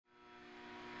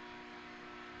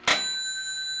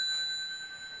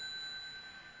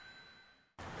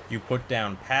You put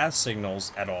down pass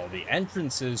signals at all the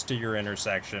entrances to your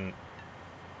intersection,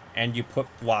 and you put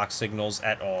block signals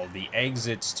at all the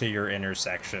exits to your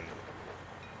intersection.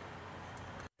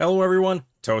 Hello everyone,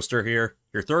 Toaster here,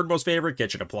 your third most favorite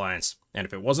kitchen appliance, and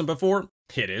if it wasn't before,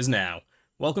 it is now.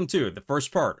 Welcome to the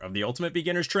first part of the Ultimate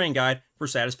Beginner's Train Guide for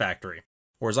Satisfactory,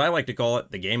 or as I like to call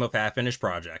it, the game of half-finished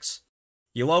projects.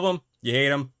 You love them, you hate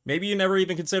them, maybe you never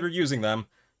even considered using them,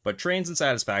 but trains in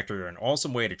Satisfactory are an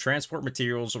awesome way to transport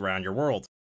materials around your world.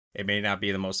 It may not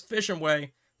be the most efficient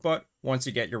way, but once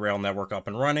you get your rail network up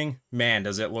and running, man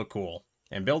does it look cool.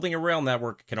 And building a rail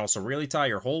network can also really tie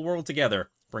your whole world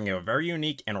together, bringing a very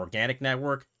unique and organic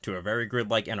network to a very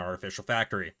grid-like and artificial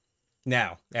factory.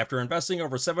 Now, after investing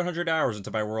over 700 hours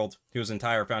into my world, whose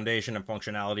entire foundation and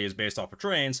functionality is based off of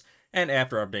trains, and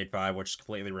after Update 5, which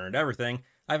completely ruined everything,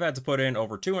 I've had to put in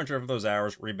over 200 of those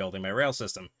hours rebuilding my rail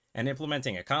system, and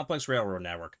implementing a complex railroad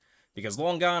network, because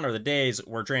long gone are the days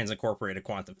where trains incorporated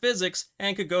quantum physics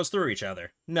and could go through each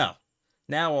other. No.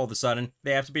 Now all of a sudden,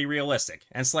 they have to be realistic,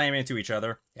 and slam into each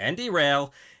other, and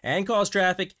derail, and cause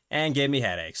traffic, and give me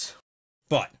headaches.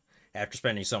 But, after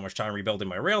spending so much time rebuilding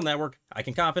my rail network, I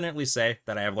can confidently say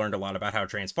that I have learned a lot about how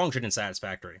trains function in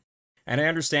Satisfactory. And I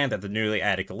understand that the newly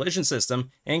added collision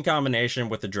system, in combination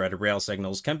with the dreaded rail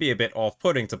signals, can be a bit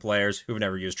off-putting to players who've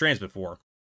never used trains before.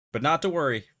 But not to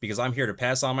worry, because I'm here to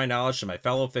pass on my knowledge to my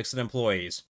fellow Fix-It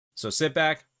employees. So sit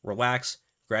back, relax,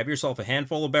 grab yourself a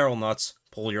handful of barrel nuts,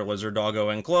 pull your lizard doggo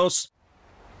in close,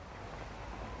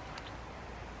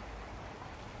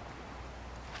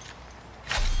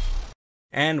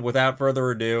 and without further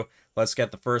ado, let's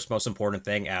get the first most important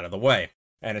thing out of the way.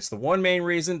 And it's the one main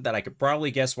reason that I could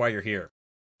probably guess why you're here.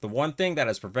 The one thing that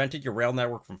has prevented your rail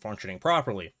network from functioning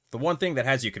properly. The one thing that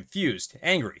has you confused,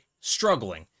 angry,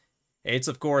 struggling. It's,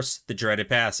 of course, the dreaded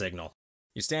pass signal.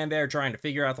 You stand there trying to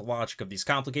figure out the logic of these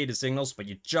complicated signals, but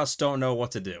you just don't know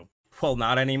what to do. Well,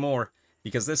 not anymore,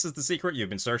 because this is the secret you've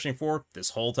been searching for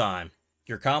this whole time.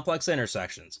 Your complex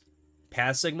intersections.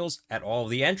 Pass signals at all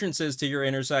of the entrances to your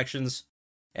intersections,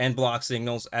 and block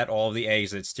signals at all of the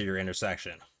exits to your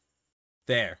intersection.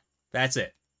 There. That's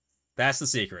it. That's the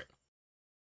secret.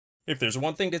 If there's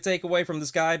one thing to take away from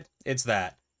this guide, it's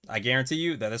that. I guarantee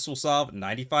you that this will solve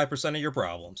 95% of your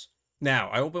problems. Now,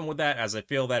 I open with that as I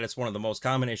feel that it's one of the most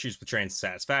common issues with trains in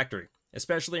Satisfactory,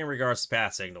 especially in regards to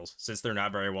path signals, since they're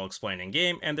not very well explained in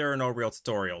game and there are no real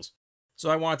tutorials. So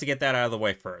I wanted to get that out of the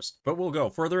way first, but we'll go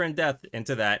further in depth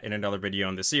into that in another video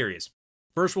in this series.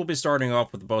 First, we'll be starting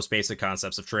off with the most basic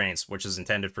concepts of trains, which is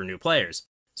intended for new players.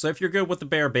 So if you're good with the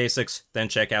bare basics, then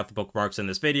check out the bookmarks in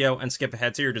this video and skip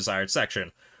ahead to your desired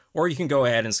section. Or you can go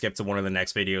ahead and skip to one of the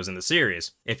next videos in the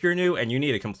series. If you're new and you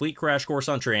need a complete crash course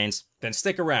on trains, then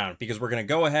stick around because we're going to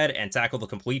go ahead and tackle the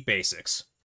complete basics.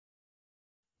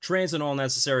 Trains and all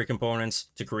necessary components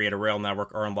to create a rail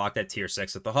network are unlocked at Tier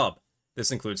 6 at the hub.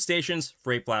 This includes stations,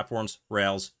 freight platforms,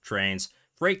 rails, trains,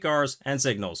 freight cars, and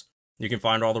signals. You can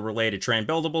find all the related train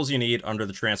buildables you need under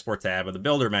the Transport tab of the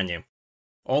Builder menu.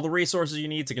 All the resources you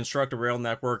need to construct a rail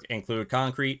network include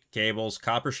concrete, cables,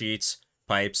 copper sheets,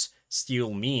 pipes,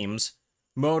 steel beams,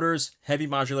 motors, heavy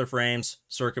modular frames,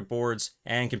 circuit boards,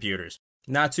 and computers.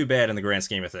 Not too bad in the grand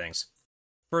scheme of things.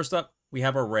 First up, we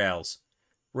have our rails.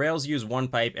 Rails use one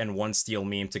pipe and one steel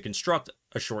beam to construct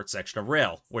a short section of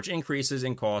rail, which increases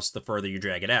in cost the further you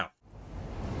drag it out.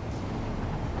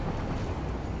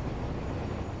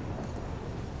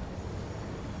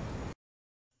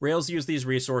 Rails use these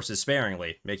resources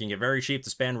sparingly, making it very cheap to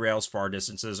span rails far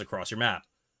distances across your map.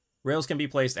 Rails can be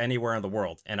placed anywhere in the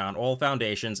world, and on all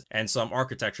foundations and some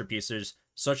architecture pieces,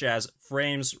 such as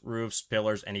frames, roofs,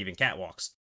 pillars, and even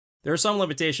catwalks. There are some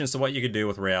limitations to what you can do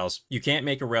with rails. You can't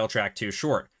make a rail track too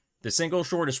short. The single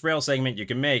shortest rail segment you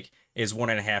can make is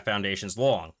 1.5 foundations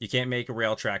long. You can't make a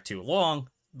rail track too long.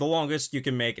 The longest you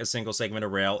can make a single segment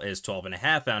of rail is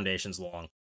 12.5 foundations long.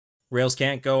 Rails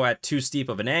can't go at too steep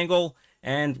of an angle,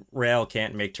 and rail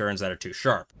can't make turns that are too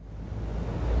sharp.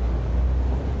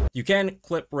 You can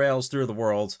clip rails through the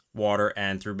world, water,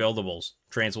 and through buildables.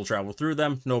 Trains will travel through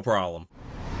them, no problem.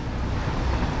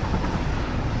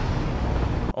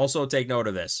 Also take note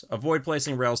of this, avoid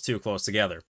placing rails too close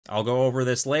together. I'll go over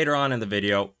this later on in the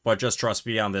video, but just trust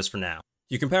me on this for now.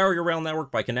 You can power your rail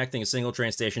network by connecting a single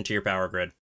train station to your power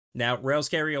grid. Now, rails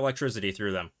carry electricity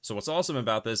through them, so what's awesome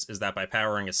about this is that by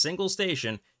powering a single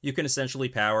station, you can essentially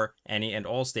power any and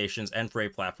all stations and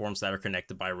freight platforms that are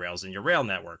connected by rails in your rail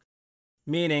network.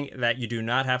 Meaning that you do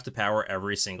not have to power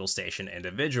every single station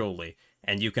individually,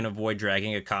 and you can avoid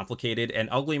dragging a complicated and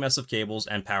ugly mess of cables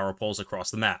and power poles across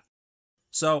the map.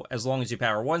 So, as long as you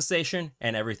power one station,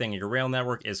 and everything in your rail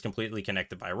network is completely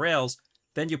connected by rails,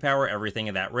 then you power everything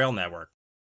in that rail network.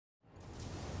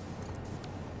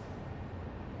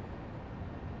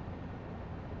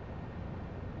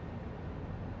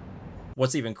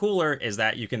 What's even cooler is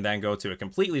that you can then go to a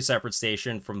completely separate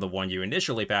station from the one you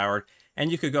initially powered,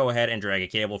 and you could go ahead and drag a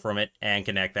cable from it and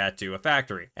connect that to a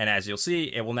factory. And as you'll see,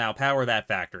 it will now power that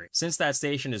factory. Since that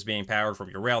station is being powered from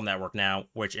your rail network now,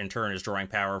 which in turn is drawing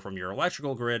power from your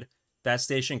electrical grid, that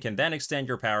station can then extend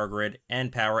your power grid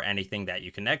and power anything that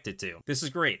you connect it to. This is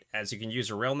great, as you can use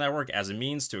your rail network as a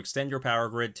means to extend your power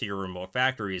grid to your remote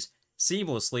factories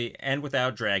seamlessly and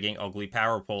without dragging ugly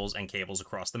power poles and cables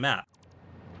across the map.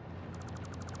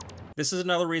 This is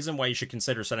another reason why you should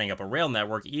consider setting up a rail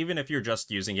network even if you're just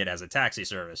using it as a taxi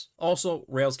service. Also,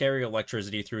 rails carry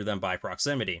electricity through them by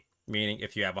proximity, meaning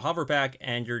if you have a hover pack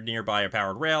and you're nearby a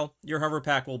powered rail, your hover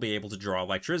pack will be able to draw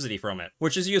electricity from it,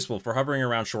 which is useful for hovering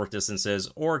around short distances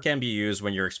or can be used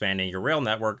when you're expanding your rail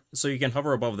network so you can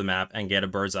hover above the map and get a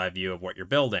bird's eye view of what you're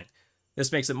building.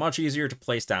 This makes it much easier to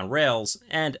place down rails,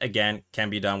 and again, can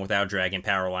be done without dragging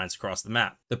power lines across the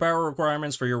map. The power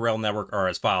requirements for your rail network are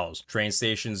as follows. Train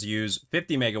stations use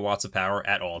 50 megawatts of power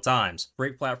at all times.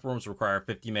 Freight platforms require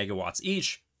 50 megawatts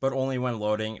each, but only when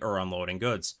loading or unloading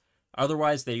goods.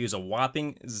 Otherwise, they use a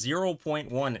whopping 0.1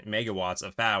 megawatts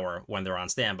of power when they're on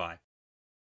standby.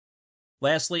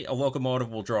 Lastly, a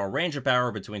locomotive will draw a range of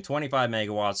power between 25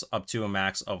 megawatts up to a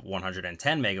max of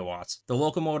 110 megawatts. The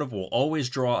locomotive will always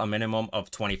draw a minimum of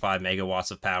 25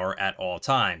 megawatts of power at all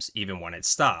times, even when it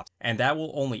stops, and that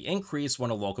will only increase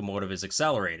when a locomotive is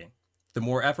accelerating. The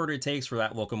more effort it takes for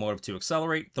that locomotive to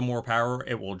accelerate, the more power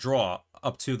it will draw,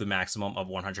 up to the maximum of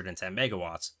 110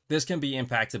 megawatts. This can be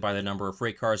impacted by the number of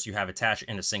freight cars you have attached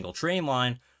in a single train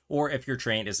line, or if your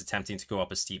train is attempting to go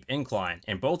up a steep incline.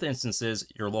 In both instances,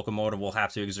 your locomotive will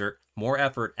have to exert more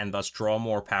effort and thus draw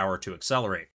more power to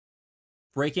accelerate.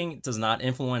 Braking does not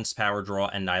influence power draw,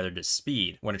 and neither does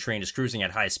speed. When a train is cruising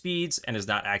at high speeds and is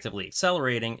not actively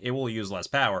accelerating, it will use less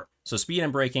power. So speed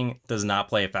and braking does not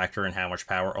play a factor in how much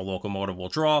power a locomotive will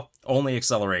draw, only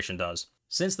acceleration does.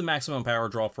 Since the maximum power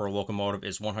draw for a locomotive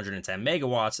is 110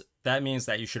 megawatts, that means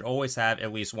that you should always have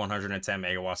at least 110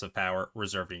 megawatts of power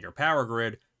reserved in your power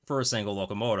grid for a single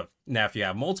locomotive. Now, if you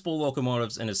have multiple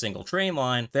locomotives in a single train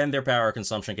line, then their power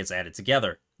consumption gets added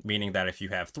together, meaning that if you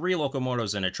have 3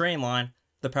 locomotives in a train line,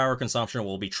 the power consumption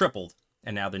will be tripled,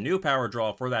 and now the new power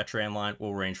draw for that train line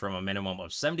will range from a minimum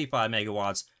of 75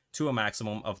 megawatts to a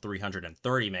maximum of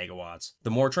 330 megawatts. The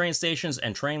more train stations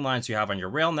and train lines you have on your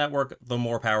rail network, the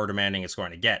more power demanding it's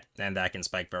going to get, and that can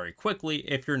spike very quickly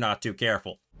if you're not too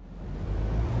careful.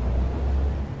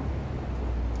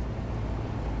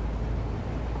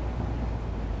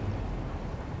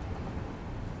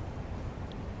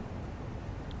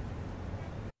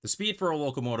 The speed for a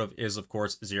locomotive is, of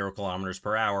course, 0 kilometers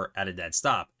per hour at a dead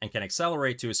stop, and can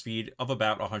accelerate to a speed of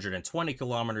about 120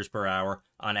 kilometers per hour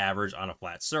on average on a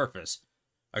flat surface.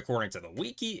 According to the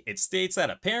wiki, it states that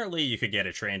apparently you could get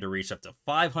a train to reach up to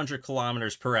 500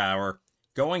 kilometers per hour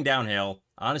going downhill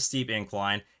on a steep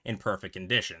incline in perfect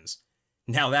conditions.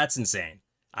 Now that's insane.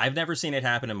 I've never seen it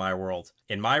happen in my world.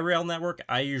 In my rail network,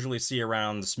 I usually see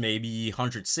around maybe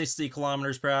 160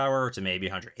 kilometers per hour to maybe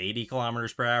 180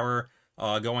 kilometers per hour.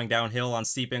 Going downhill on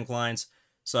steep inclines,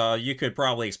 so you could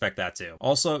probably expect that too.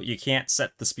 Also, you can't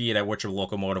set the speed at which a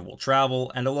locomotive will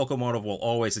travel, and a locomotive will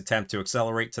always attempt to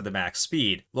accelerate to the max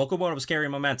speed. Locomotives carry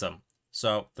momentum,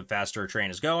 so the faster a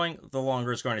train is going, the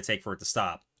longer it's going to take for it to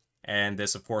stop. And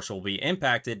this, of course, will be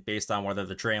impacted based on whether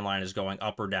the train line is going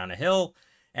up or down a hill,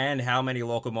 and how many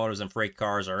locomotives and freight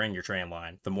cars are in your train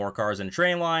line. The more cars in a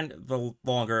train line, the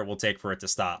longer it will take for it to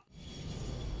stop.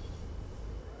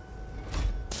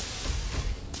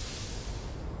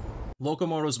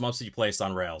 Locomotives must be placed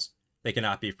on rails. They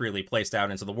cannot be freely placed out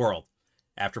into the world.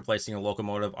 After placing a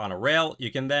locomotive on a rail,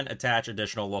 you can then attach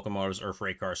additional locomotives or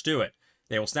freight cars to it.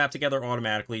 They will snap together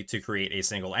automatically to create a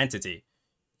single entity.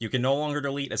 You can no longer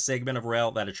delete a segment of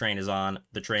rail that a train is on.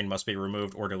 The train must be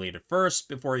removed or deleted first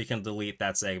before you can delete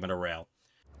that segment of rail.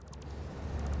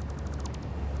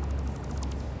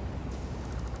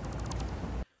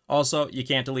 Also, you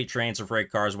can't delete trains or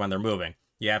freight cars when they're moving.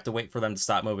 You have to wait for them to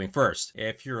stop moving first.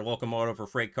 If your locomotive or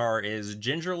freight car is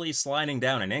gingerly sliding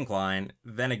down an incline,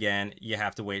 then again, you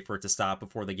have to wait for it to stop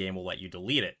before the game will let you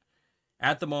delete it.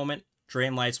 At the moment,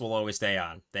 train lights will always stay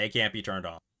on. They can't be turned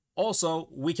off. Also,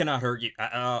 we cannot hurt you.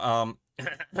 I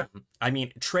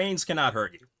mean, trains cannot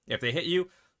hurt you. If they hit you,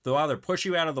 they'll either push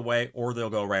you out of the way or they'll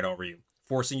go right over you,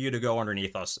 forcing you to go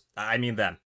underneath us. I mean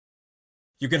them.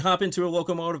 You can hop into a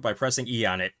locomotive by pressing E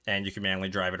on it, and you can manually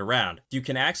drive it around. You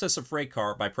can access a freight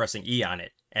car by pressing E on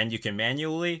it, and you can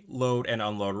manually load and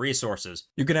unload resources.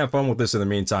 You can have fun with this in the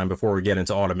meantime before we get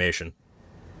into automation.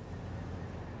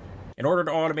 In order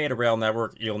to automate a rail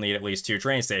network, you'll need at least 2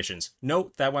 train stations.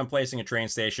 Note that when placing a train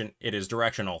station, it is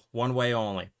directional, one way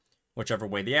only. Whichever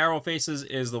way the arrow faces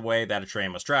is the way that a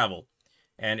train must travel,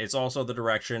 and it's also the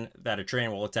direction that a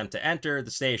train will attempt to enter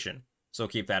the station, so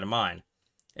keep that in mind.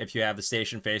 If you have the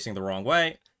station facing the wrong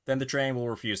way, then the train will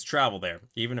refuse to travel there,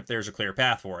 even if there's a clear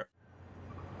path for it.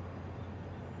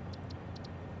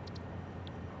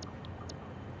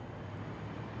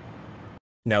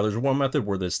 Now, there's one method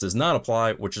where this does not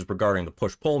apply, which is regarding the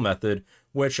push-pull method,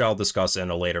 which I'll discuss in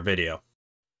a later video.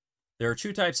 There are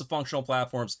two types of functional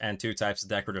platforms and two types of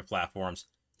decorative platforms.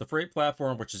 The freight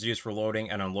platform, which is used for loading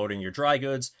and unloading your dry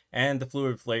goods, and the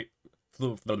fluid freight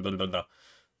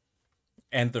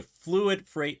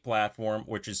platform,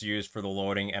 which is used for the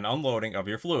loading and unloading of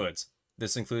your fluids.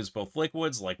 This includes both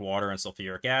liquids like water and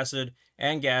sulfuric acid,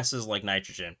 and gases like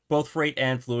nitrogen. Both freight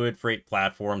and fluid freight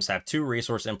platforms have 2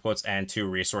 resource inputs and 2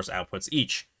 resource outputs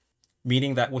each,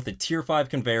 meaning that with a Tier 5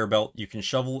 conveyor belt, you can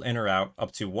shovel in or out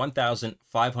up to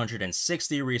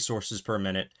 1,560 resources per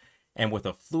minute, and with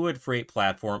a fluid freight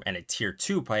platform and a Tier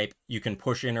 2 pipe, you can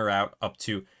push in or out up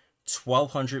to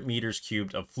 1,200 meters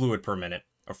cubed of fluid per minute.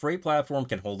 A freight platform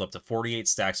can hold up to 48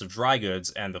 stacks of dry goods,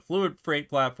 and the fluid freight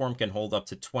platform can hold up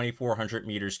to 2,400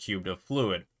 meters cubed of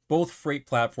fluid. Both freight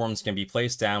platforms can be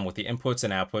placed down with the inputs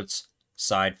and outputs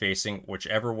side facing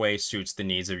whichever way suits the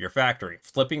needs of your factory.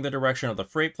 Flipping the direction of the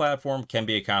freight platform can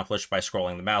be accomplished by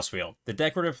scrolling the mouse wheel. The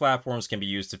decorative platforms can be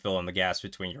used to fill in the gaps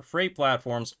between your freight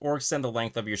platforms or extend the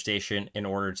length of your station in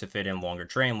order to fit in longer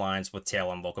train lines with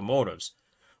tail end locomotives,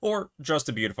 or just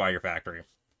to beautify your factory.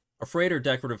 A freight or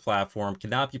decorative platform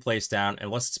cannot be placed down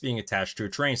unless it's being attached to a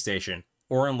train station,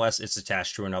 or unless it's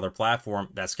attached to another platform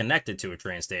that's connected to a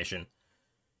train station.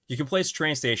 You can place a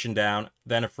train station down,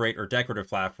 then a freight or decorative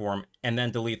platform, and then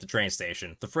delete the train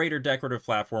station. The freight or decorative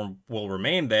platform will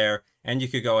remain there, and you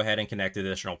could go ahead and connect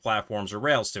additional platforms or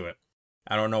rails to it.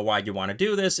 I don't know why you want to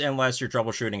do this unless you're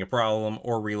troubleshooting a problem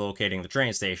or relocating the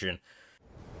train station.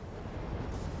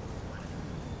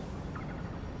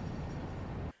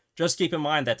 Just keep in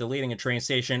mind that deleting a train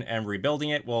station and rebuilding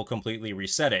it will completely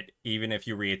reset it, even if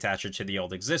you reattach it to the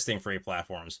old existing freight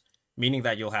platforms, meaning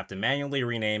that you'll have to manually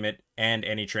rename it, and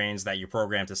any trains that you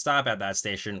program to stop at that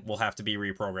station will have to be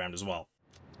reprogrammed as well.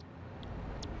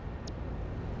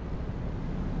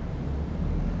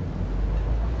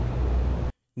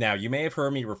 Now, you may have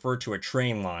heard me refer to a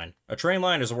train line. A train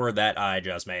line is a word that I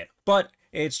just made, but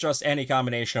it's just any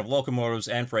combination of locomotives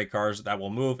and freight cars that will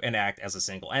move and act as a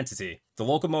single entity. The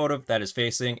locomotive that is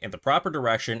facing in the proper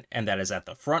direction and that is at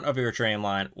the front of your train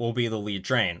line will be the lead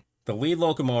train. The lead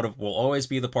locomotive will always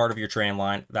be the part of your train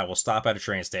line that will stop at a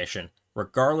train station,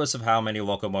 regardless of how many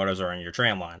locomotives are in your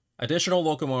train line. Additional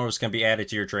locomotives can be added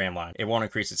to your train line. It won't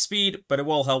increase its speed, but it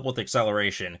will help with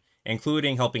acceleration,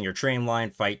 including helping your train line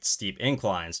fight steep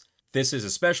inclines. This is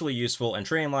especially useful in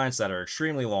train lines that are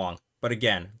extremely long, but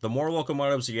again, the more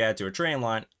locomotives you add to a train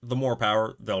line, the more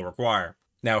power they'll require.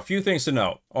 Now, a few things to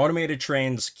note. Automated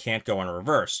trains can't go in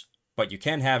reverse, but you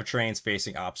can have trains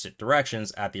facing opposite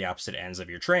directions at the opposite ends of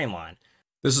your train line.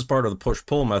 This is part of the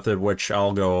push-pull method, which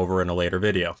I'll go over in a later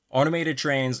video. Automated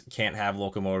trains can't have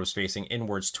locomotives facing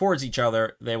inwards towards each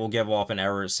other. They will give off an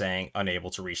error saying unable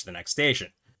to reach the next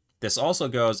station. This also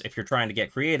goes if you're trying to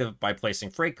get creative by placing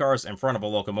freight cars in front of a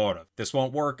locomotive. This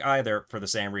won't work either for the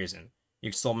same reason. You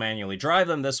can still manually drive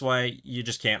them this way, you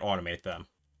just can't automate them.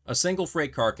 A single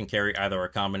freight car can carry either a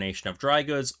combination of dry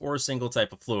goods or a single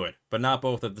type of fluid, but not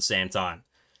both at the same time.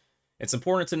 It's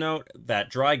important to note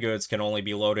that dry goods can only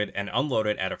be loaded and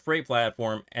unloaded at a freight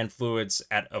platform and fluids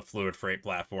at a fluid freight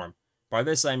platform. By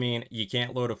this I mean you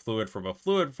can't load a fluid from a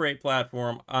fluid freight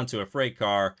platform onto a freight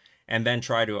car and then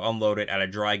try to unload it at a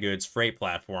dry goods freight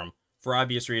platform. For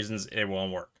obvious reasons, it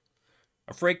won't work.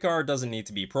 A freight car doesn't need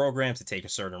to be programmed to take a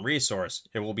certain resource.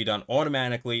 It will be done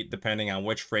automatically depending on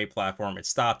which freight platform it's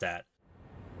stopped at.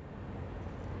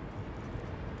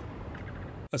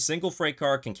 A single freight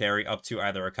car can carry up to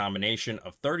either a combination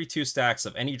of 32 stacks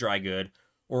of any dry good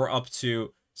or up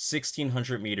to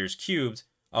 1,600 meters cubed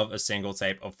of a single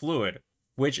type of fluid,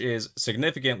 which is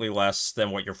significantly less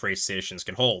than what your freight stations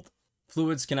can hold.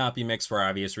 Fluids cannot be mixed for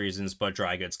obvious reasons, but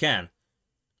dry goods can.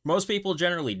 Most people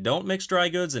generally don't mix dry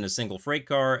goods in a single freight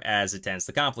car as it tends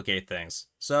to complicate things,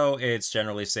 so it's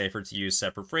generally safer to use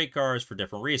separate freight cars for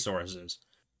different resources.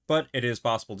 But it is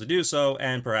possible to do so,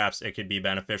 and perhaps it could be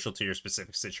beneficial to your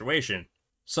specific situation,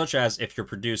 such as if you're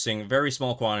producing very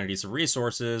small quantities of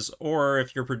resources, or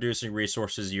if you're producing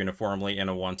resources uniformly in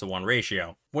a 1-to-1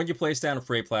 ratio. When you place down a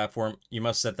freight platform, you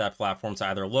must set that platform to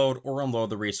either load or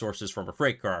unload the resources from a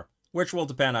freight car, which will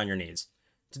depend on your needs.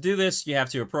 To do this, you have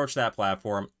to approach that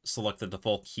platform, select the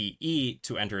default key E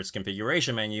to enter its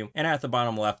configuration menu, and at the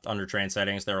bottom left under train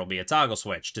settings there will be a toggle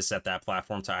switch to set that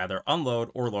platform to either unload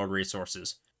or load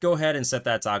resources. go ahead and set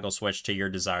that toggle switch to your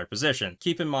desired position.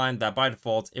 Keep in mind that by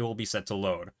default, it will be set to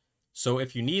load. So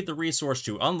if you need the resource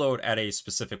to unload at a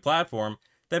specific platform,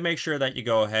 then make sure that you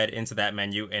go ahead into that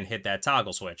menu and hit that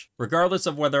toggle switch. Regardless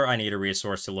of whether I need a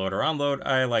resource to load or unload,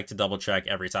 I like to double check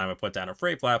every time I put down a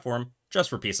freight platform, just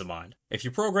for peace of mind. If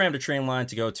you programmed a train line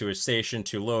to go to a station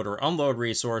to load or unload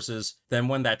resources, then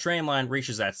when that train line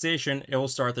reaches that station, it will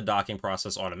start the docking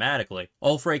process automatically.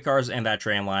 All freight cars in that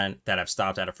train line that have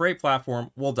stopped at a freight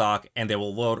platform will dock, and they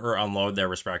will load or unload their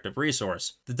respective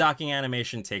resource. The docking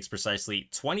animation takes precisely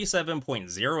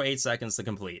 27.08 seconds to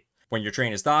complete. When your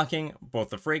train is docking,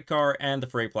 both the freight car and the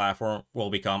freight platform will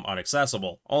become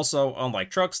inaccessible. Also, unlike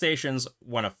truck stations,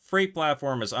 when a freight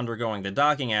platform is undergoing the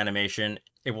docking animation,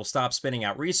 it will stop spitting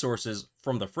out resources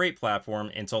from the freight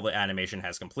platform until the animation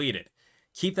has completed.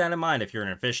 Keep that in mind if you're an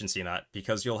efficiency nut,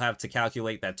 because you'll have to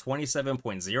calculate that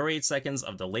 27.08 seconds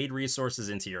of delayed resources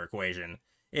into your equation,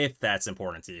 if that's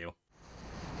important to you.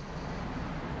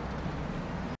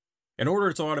 In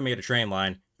order to automate a train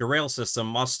line, your rail system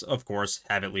must, of course,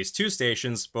 have at least 2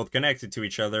 stations, both connected to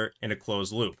each other in a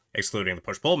closed loop, excluding the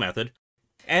push-pull method,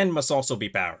 and must also be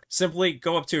powered. Simply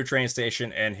go up to a train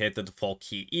station and hit the default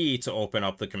key E to open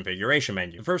up the configuration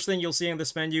menu. The first thing you'll see in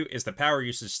this menu is the power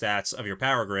usage stats of your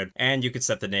power grid, and you can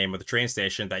set the name of the train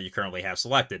station that you currently have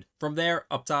selected. From there,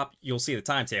 up top, you'll see the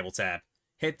timetable tab.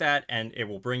 Hit that and it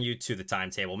will bring you to the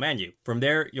timetable menu. From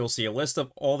there, you'll see a list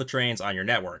of all the trains on your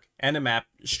network, and a map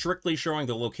strictly showing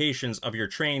the locations of your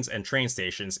trains and train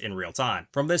stations in real time.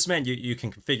 From this menu, you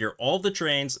can configure all the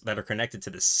trains that are connected to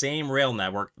the same rail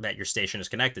network that your station is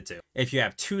connected to. If you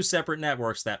have 2 separate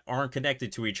networks that aren't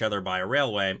connected to each other by a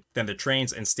railway, then the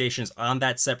trains and stations on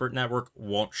that separate network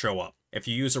won't show up. If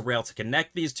you use a rail to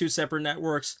connect these 2 separate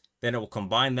networks, then it will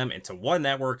combine them into one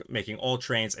network, making all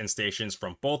trains and stations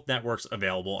from both networks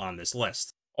available on this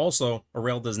list. Also, a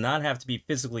rail does not have to be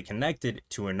physically connected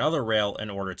to another rail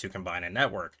in order to combine a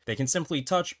network. They can simply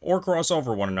touch or cross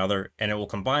over one another, and it will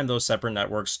combine those separate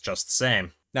networks just the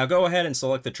same. Now go ahead and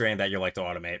select the train that you'd like to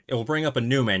automate. It will bring up a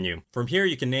new menu. From here,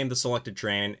 you can name the selected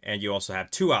train, and you also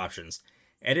have 2 options: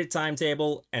 edit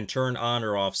timetable and turn on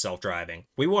or off self-driving.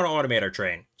 We want to automate our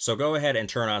train, so go ahead and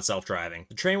turn on self-driving.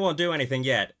 The train won't do anything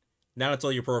yet, not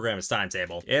until you program its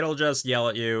timetable. It'll just yell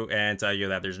at you and tell you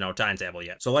that there's no timetable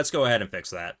yet. So let's go ahead and fix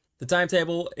that. The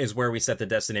timetable is where we set the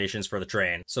destinations for the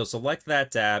train. So select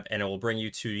that tab and it will bring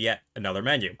you to yet another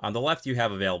menu. On the left, you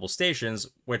have available stations,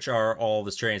 which are all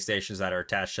the train stations that are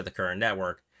attached to the current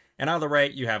network. And on the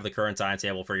right, you have the current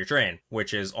timetable for your train,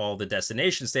 which is all the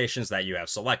destination stations that you have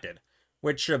selected,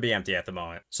 which should be empty at the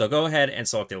moment. So go ahead and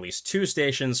select at least 2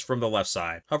 stations from the left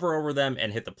side. Hover over them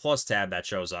and hit the plus tab that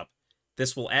shows up.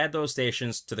 This will add those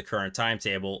stations to the current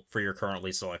timetable for your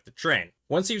currently selected train.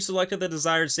 Once you've selected the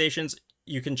desired stations,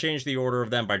 you can change the order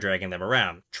of them by dragging them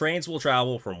around. Trains will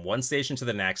travel from one station to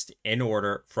the next in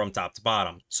order from top to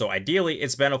bottom. So ideally,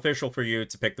 it's beneficial for you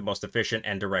to pick the most efficient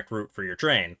and direct route for your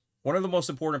train. One of the most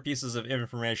important pieces of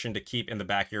information to keep in the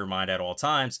back of your mind at all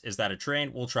times is that a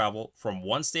train will travel from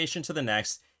one station to the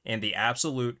next in the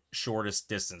absolute shortest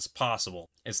distance possible.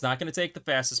 It's not going to take the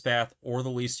fastest path or the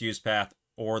least used path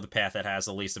or the path that has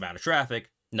the least amount of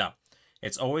traffic. No,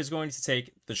 it's always going to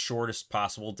take the shortest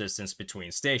possible distance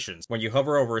between stations. When you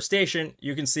hover over a station,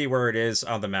 you can see where it is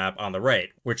on the map on the right,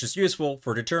 which is useful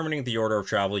for determining the order of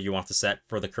travel you want to set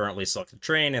for the currently selected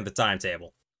train and the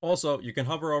timetable. Also, you can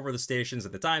hover over the stations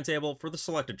in the timetable for the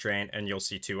selected train and you'll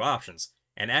see 2 options,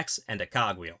 an X and a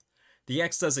cogwheel. The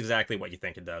X does exactly what you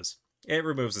think it does. It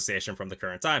removes the station from the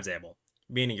current timetable,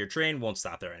 meaning your train won't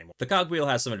stop there anymore. The cogwheel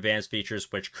has some advanced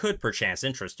features which could perchance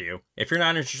interest you. If you're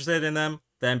not interested in them,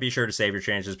 then be sure to save your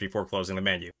changes before closing the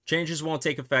menu. Changes won't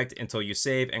take effect until you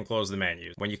save and close the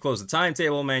menu. When you close the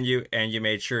timetable menu and you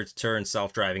made sure to turn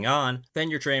self-driving on, then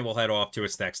your train will head off to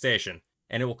its next station,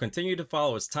 and it will continue to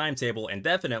follow its timetable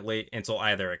indefinitely until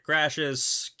either it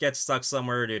crashes, gets stuck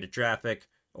somewhere due to traffic,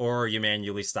 or you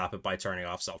manually stop it by turning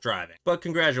off self-driving. But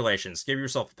congratulations, give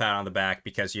yourself a pat on the back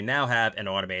because you now have an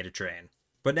automated train.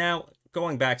 But now,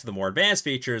 going back to the more advanced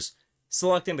features,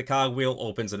 selecting the cogwheel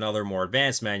opens another more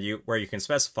advanced menu where you can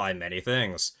specify many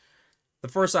things. The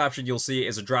first option you'll see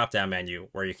is a drop-down menu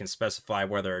where you can specify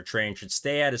whether a train should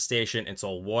stay at a station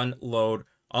until one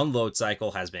load-unload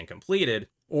cycle has been completed,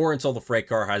 or until the freight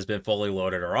car has been fully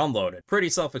loaded or unloaded. Pretty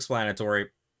self-explanatory,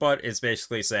 but it's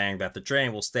basically saying that the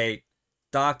train will stay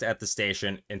docked at the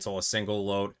station until a single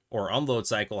load or unload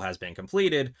cycle has been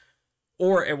completed,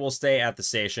 or it will stay at the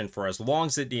station for as long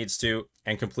as it needs to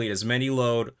and complete as many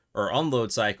load or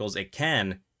unload cycles it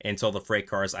can until the freight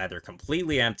car is either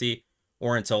completely empty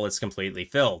or until it's completely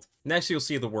filled. Next, you'll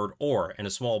see the word "or" in a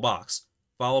small box,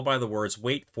 followed by the words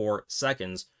wait for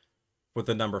seconds with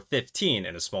the number 15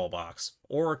 in a small box,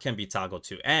 or can be toggled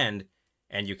to end,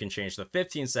 and you can change the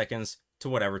 15 seconds to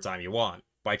whatever time you want.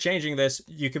 By changing this,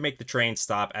 you can make the train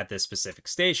stop at this specific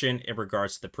station in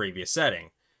regards to the previous setting,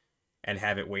 and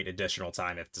have it wait additional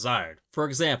time if desired. For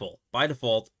example, by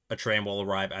default, a train will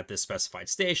arrive at this specified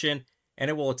station,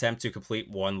 and it will attempt to complete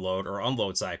one load or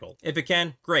unload cycle. If it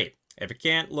can, great. If it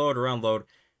can't load or unload,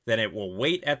 then it will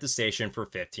wait at the station for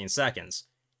 15 seconds,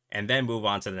 and then move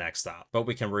on to the next stop. But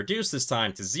we can reduce this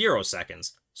time to 0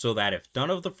 seconds, so that if none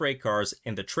of the freight cars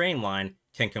in the train line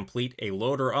can complete a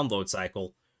load or unload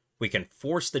cycle, we can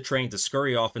force the train to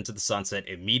scurry off into the sunset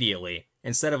immediately,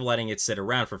 instead of letting it sit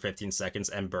around for 15 seconds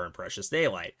and burn precious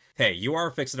daylight. Hey, you are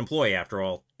a fixed employee after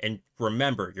all, and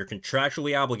remember, you're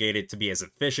contractually obligated to be as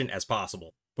efficient as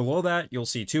possible. Below that, you'll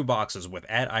see two boxes with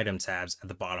add item tabs at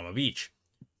the bottom of each.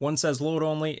 One says load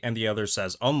only, and the other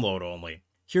says unload only.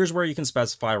 Here's where you can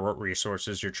specify what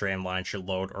resources your train line should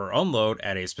load or unload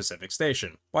at a specific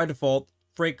station. By default,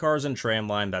 freight cars and train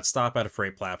line that stop at a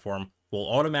freight platform will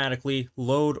automatically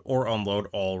load or unload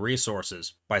all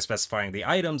resources. By specifying the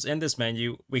items in this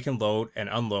menu, we can load and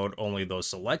unload only those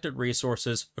selected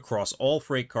resources across all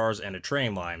freight cars and a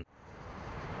train line.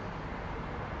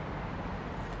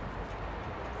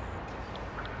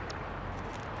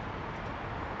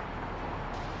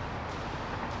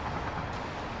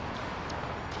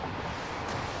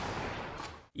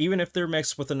 Even if they're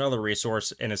mixed with another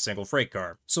resource in a single freight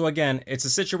car. So again, it's a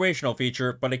situational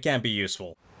feature, but it can be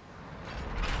useful.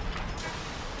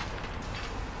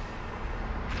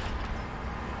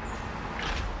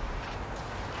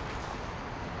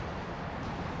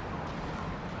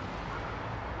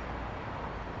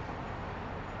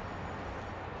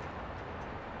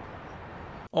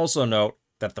 Also note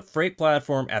that the freight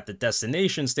platform at the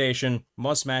destination station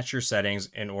must match your settings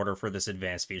in order for this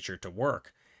advanced feature to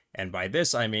work. And by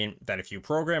this I mean that if you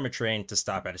program a train to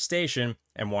stop at a station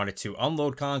and want it to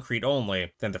unload concrete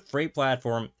only, then the freight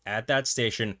platform at that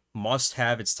station must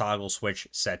have its toggle switch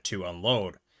set to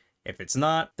unload. If it's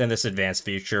not, then this advanced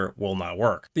feature will not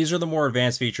work. These are the more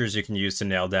advanced features you can use to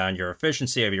nail down your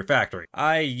efficiency of your factory.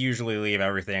 I usually leave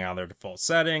everything on their default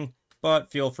setting,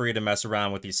 but feel free to mess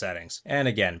around with these settings. And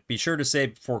again, be sure to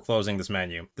save before closing this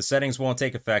menu. The settings won't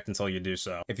take effect until you do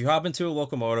so. If you hop into a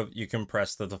locomotive, you can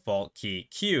press the default key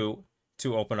Q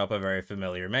to open up a very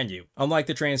familiar menu. Unlike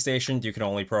the train station, you can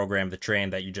only program the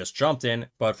train that you just jumped in,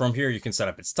 but from here you can set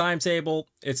up its timetable,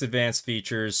 its advanced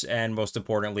features, and most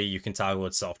importantly, you can toggle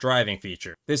its self-driving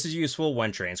feature. This is useful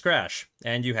when trains crash,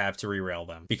 and you have to rerail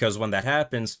them, because when that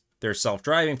happens, their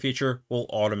self-driving feature will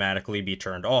automatically be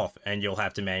turned off, and you'll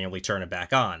have to manually turn it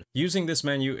back on. Using this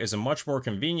menu is a much more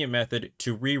convenient method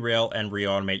to re-rail and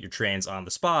re-automate your trains on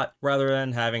the spot, rather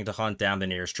than having to hunt down the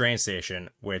nearest train station,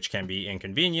 which can be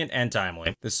inconvenient and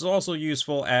timely. This is also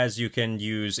useful as you can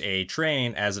use a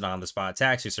train as an on-the-spot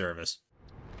taxi service.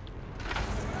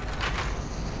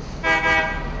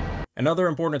 Another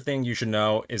important thing you should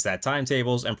know is that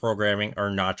timetables and programming are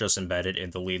not just embedded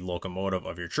in the lead locomotive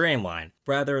of your train line.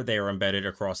 Rather, they are embedded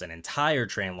across an entire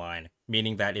train line,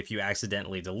 meaning that if you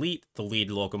accidentally delete the lead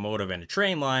locomotive in a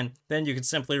train line, then you can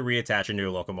simply reattach a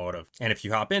new locomotive. And if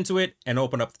you hop into it and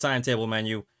open up the timetable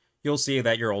menu, you'll see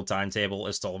that your old timetable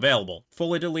is still available.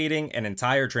 Fully deleting an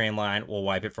entire train line will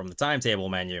wipe it from the timetable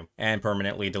menu and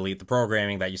permanently delete the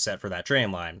programming that you set for that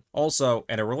train line. Also,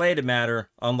 in a related matter,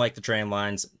 unlike the train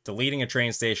lines, deleting a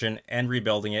train station and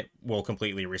rebuilding it will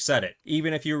completely reset it,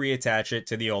 even if you reattach it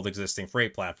to the old existing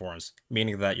freight platforms,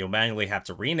 meaning that you'll manually have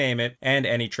to rename it, and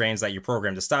any trains that you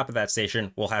program to stop at that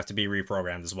station will have to be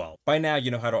reprogrammed as well. By now, you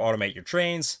know how to automate your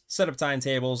trains, set up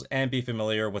timetables, and be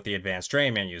familiar with the advanced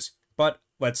train menus. But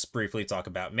let's briefly talk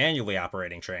about manually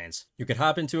operating trains. You can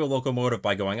hop into a locomotive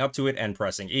by going up to it and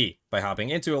pressing E. By hopping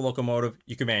into a locomotive,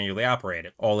 you can manually operate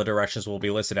it. All the directions will be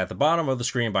listed at the bottom of the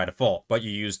screen by default, but you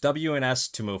use W and S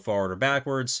to move forward or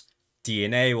backwards. D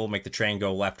and A will make the train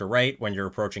go left or right when you're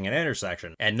approaching an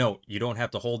intersection. And note, you don't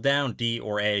have to hold down D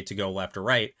or A to go left or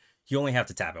right. You only have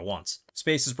to tap it once.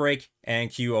 Space is brake,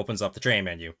 and Q opens up the train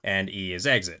menu, and E is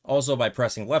exit. Also, by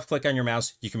pressing left click on your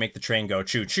mouse, you can make the train go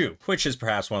choo-choo, which is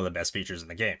perhaps one of the best features in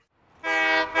the game.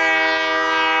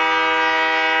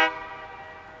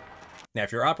 Now,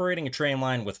 if you're operating a train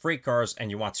line with freight cars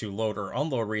and you want to load or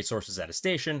unload resources at a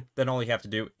station, then all you have to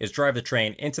do is drive the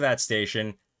train into that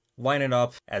station, line it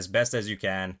up as best as you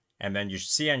can, and then you should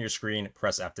see on your screen,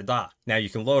 press F to dock. Now you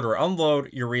can load or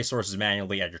unload your resources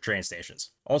manually at your train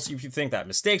stations. Also, if you think that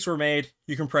mistakes were made,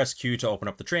 you can press Q to open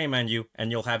up the train menu,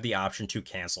 and you'll have the option to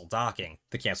cancel docking.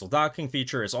 The cancel docking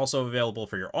feature is also available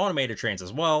for your automated trains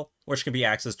as well, which can be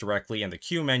accessed directly in the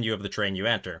queue menu of the train you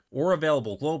enter, or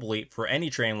available globally for any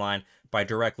train line by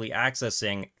directly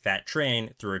accessing that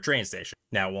train through a train station.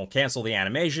 Now, it won't cancel the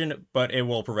animation, but it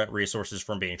will prevent resources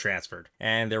from being transferred.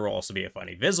 And there will also be a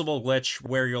funny visible glitch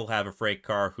where you'll have a freight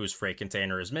car whose freight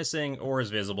container is missing or is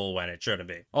visible when it shouldn't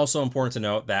be. Also important to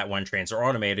note that when trains are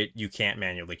automated, you can't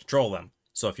manually control them.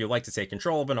 So if you'd like to take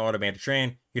control of an automated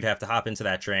train, you'd have to hop into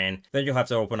that train, then you'll have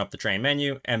to open up the train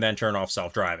menu and then turn off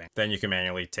self-driving. Then you can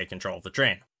manually take control of the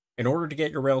train. In order to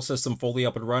get your rail system fully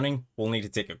up and running, we'll need to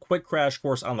take a quick crash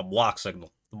course on the block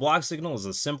signal. The block signal is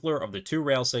the simpler of the two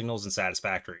rail signals in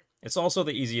Satisfactory. It's also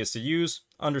the easiest to use,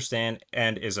 understand,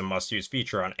 and is a must-use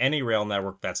feature on any rail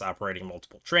network that's operating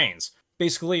multiple trains.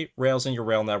 Basically, rails in your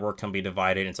rail network can be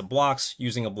divided into blocks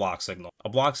using a block signal. A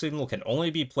block signal can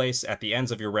only be placed at the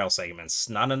ends of your rail segments,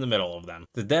 not in the middle of them.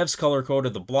 The devs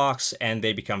color-coded the blocks, and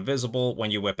they become visible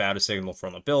when you whip out a signal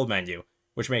from the build menu,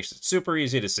 which makes it super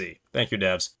easy to see. Thank you,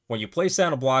 devs. When you place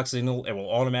down a block signal, it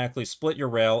will automatically split your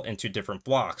rail into different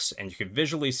blocks, and you can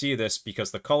visually see this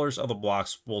because the colors of the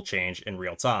blocks will change in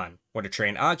real time. When a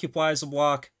train occupies a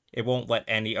block, it won't let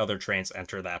any other trains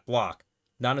enter that block.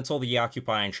 Not until the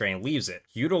occupying train leaves it.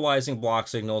 Utilizing block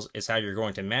signals is how you're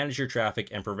going to manage your traffic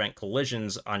and prevent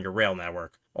collisions on your rail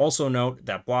network. Also note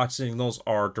that block signals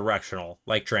are directional,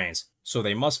 like trains, so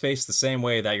they must face the same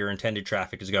way that your intended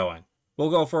traffic is going.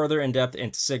 We'll go further in depth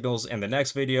into signals in the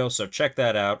next video, so check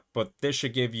that out, but this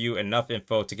should give you enough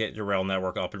info to get your rail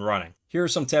network up and running. Here are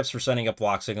some tips for setting up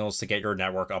block signals to get your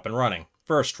network up and running.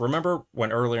 First, remember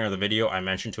when earlier in the video I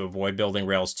mentioned to avoid building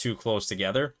rails too close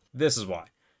together? This is why.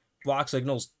 Block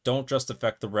signals don't just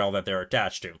affect the rail that they're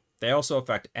attached to. They also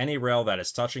affect any rail that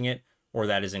is touching it or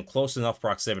that is in close enough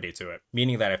proximity to it.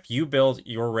 Meaning that if you build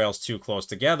your rails too close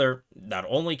together, not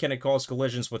only can it cause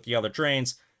collisions with the other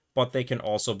trains, but they can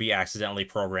also be accidentally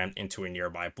programmed into a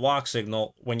nearby block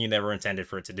signal when you never intended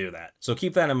for it to do that. So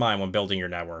keep that in mind when building your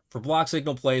network. For block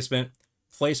signal placement,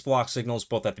 place block signals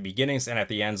both at the beginnings and at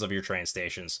the ends of your train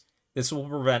stations. This will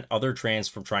prevent other trains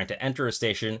from trying to enter a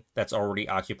station that's already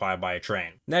occupied by a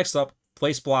train. Next up,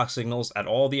 place block signals at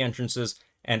all the entrances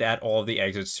and at all of the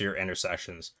exits to your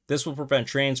intersections. This will prevent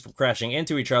trains from crashing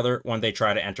into each other when they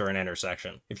try to enter an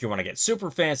intersection. If you want to get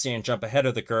super fancy and jump ahead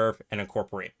of the curve and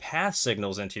incorporate path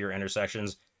signals into your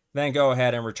intersections, then go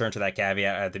ahead and return to that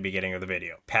caveat at the beginning of the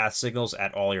video. Path signals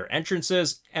at all your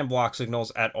entrances and block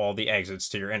signals at all the exits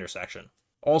to your intersection.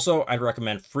 Also, I'd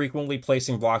recommend frequently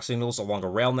placing block signals along a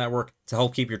rail network to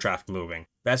help keep your traffic moving.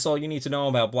 That's all you need to know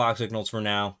about block signals for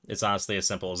now. It's honestly as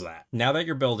simple as that. Now that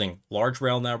you're building large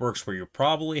rail networks where you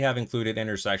probably have included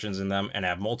intersections in them and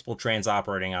have multiple trains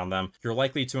operating on them, you're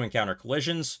likely to encounter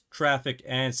collisions, traffic,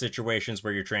 and situations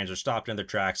where your trains are stopped in their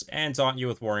tracks and taunt you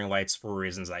with warning lights for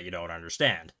reasons that you don't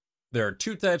understand. There are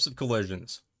two types of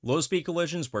collisions. Low-speed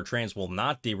collisions where trains will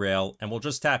not derail and will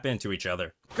just tap into each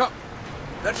other. Come.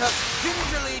 Let us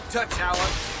gingerly touch our...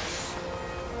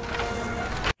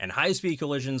 And high-speed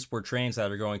collisions where trains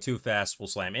that are going too fast will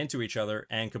slam into each other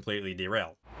and completely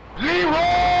derail.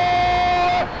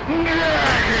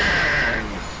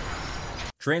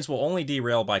 Trains will only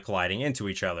derail by colliding into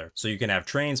each other, so you can have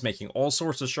trains making all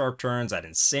sorts of sharp turns at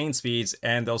insane speeds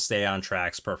and they'll stay on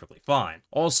tracks perfectly fine.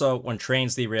 Also, when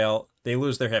trains derail, they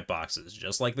lose their hitboxes,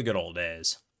 just like the good old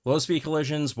days. Low-speed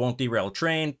collisions won't derail a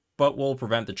train, but will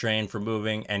prevent the train from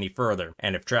moving any further.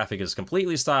 And if traffic is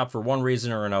completely stopped for one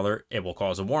reason or another, it will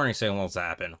cause a warning signal to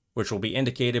happen, which will be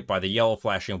indicated by the yellow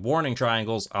flashing warning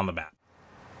triangles on the map.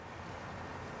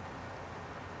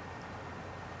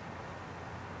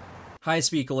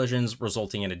 High-speed collisions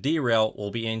resulting in a derail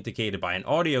will be indicated by an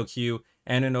audio cue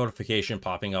and a notification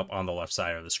popping up on the left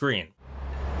side of the screen.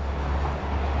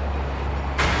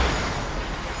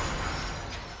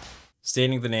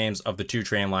 Stating the names of the two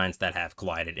train lines that have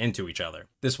collided into each other.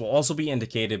 This will also be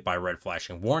indicated by red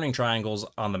flashing warning triangles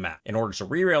on the map. In order to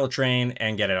re-rail a train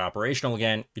and get it operational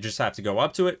again, you just have to go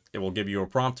up to it, it will give you a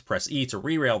prompt to press E to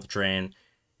re-rail the train,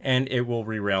 and it will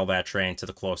re-rail that train to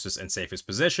the closest and safest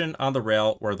position on the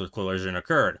rail where the collision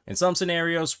occurred. In some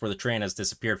scenarios where the train has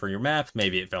disappeared from your map,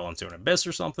 maybe it fell into an abyss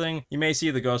or something, you may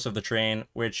see the ghost of the train,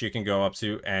 which you can go up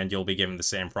to and you'll be given the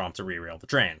same prompt to re-rail the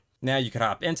train. Now you can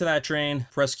hop into that train,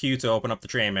 press Q to open up the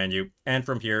train menu, and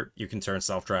from here, you can turn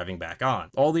self-driving back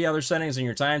on. All the other settings in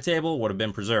your timetable would have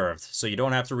been preserved, so you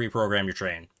don't have to reprogram your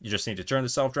train. You just need to turn the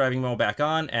self-driving mode back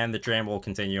on, and the train will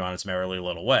continue on its merrily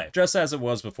little way, just as it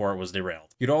was before it was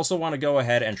derailed. You'd also want to go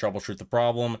ahead and troubleshoot the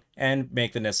problem, and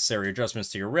make the necessary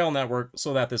adjustments to your rail network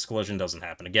so that this collision doesn't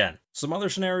happen again. Some other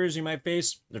scenarios you might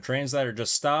face are trains that are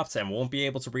just stopped and won't be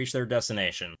able to reach their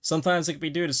destination. Sometimes it can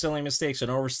be due to silly mistakes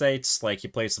and overstates, like you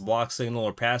place the block signal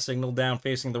or pass signal down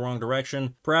facing the wrong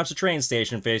direction, perhaps a train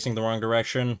station facing the wrong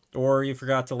direction, or you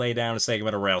forgot to lay down a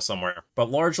segment of rail somewhere.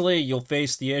 But largely, you'll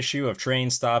face the issue of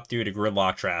trains stopped due to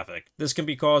gridlock traffic. This can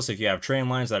be caused if you have train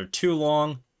lines that are too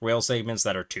long, rail segments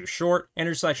that are too short,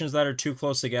 intersections that are too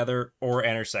close together, or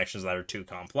intersections that are too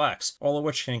complex, all of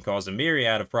which can cause a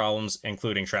myriad of problems,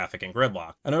 including traffic and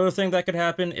gridlock. Another thing that could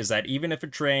happen is that even if a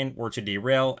train were to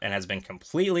derail and has been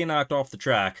completely knocked off the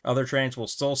track, other trains will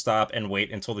still stop and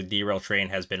wait until the derailed train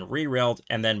has been re-railed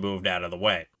and then moved out of the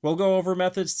way. We'll go over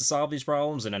methods to solve these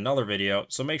problems in another video,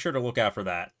 so make sure to look out for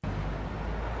that.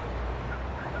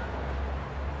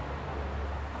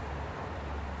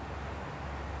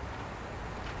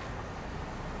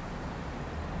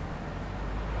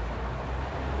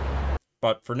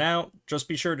 But for now, just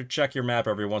be sure to check your map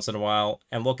every once in a while,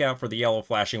 and look out for the yellow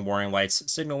flashing warning lights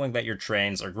signaling that your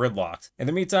trains are gridlocked. In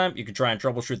the meantime, you can try and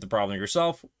troubleshoot the problem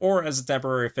yourself, or as a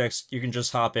temporary fix, you can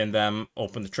just hop in them,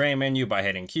 open the train menu by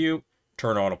hitting Q,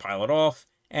 turn autopilot off,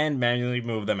 and manually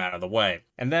move them out of the way,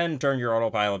 and then turn your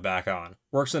autopilot back on.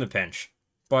 Works in a pinch.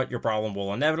 But your problem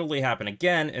will inevitably happen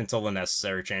again until the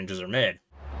necessary changes are made.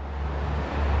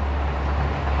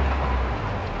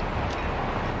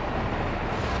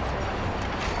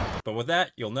 But with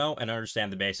that, you'll know and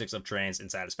understand the basics of trains in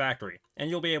Satisfactory,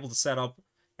 and you'll be able to set up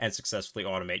and successfully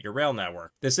automate your rail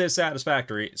network. This is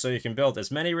Satisfactory, so you can build as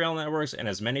many rail networks and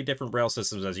as many different rail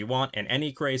systems as you want in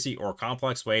any crazy or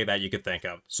complex way that you could think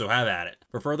of, so have at it.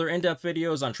 For further in-depth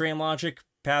videos on train logic,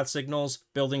 path signals,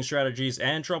 building strategies,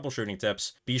 and troubleshooting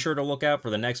tips, be sure to look out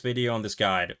for the next video on this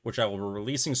guide, which I will be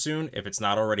releasing soon if it's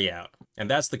not already out. And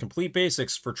that's the complete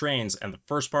basics for trains and the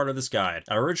first part of this guide.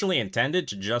 I originally intended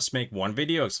to just make one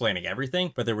video explaining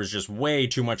everything, but there was just way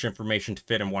too much information to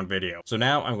fit in one video. So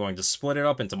now I'm going to split it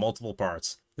up into multiple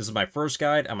parts. This is my first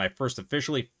guide and my first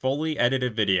officially fully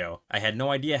edited video. I had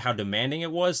no idea how demanding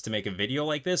it was to make a video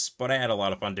like this, but I had a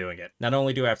lot of fun doing it. Not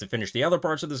only do I have to finish the other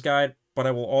parts of this guide, but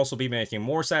I will also be making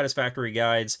more Satisfactory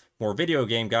guides, more video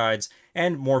game guides,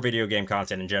 and more video game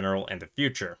content in general in the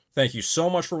future. Thank you so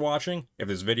much for watching. If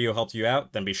this video helped you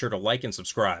out, then be sure to like and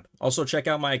subscribe. Also check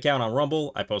out my account on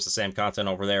Rumble. I post the same content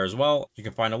over there as well. You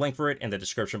can find a link for it in the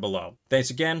description below. Thanks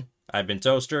again. I've been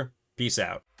Toaster. Peace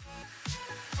out.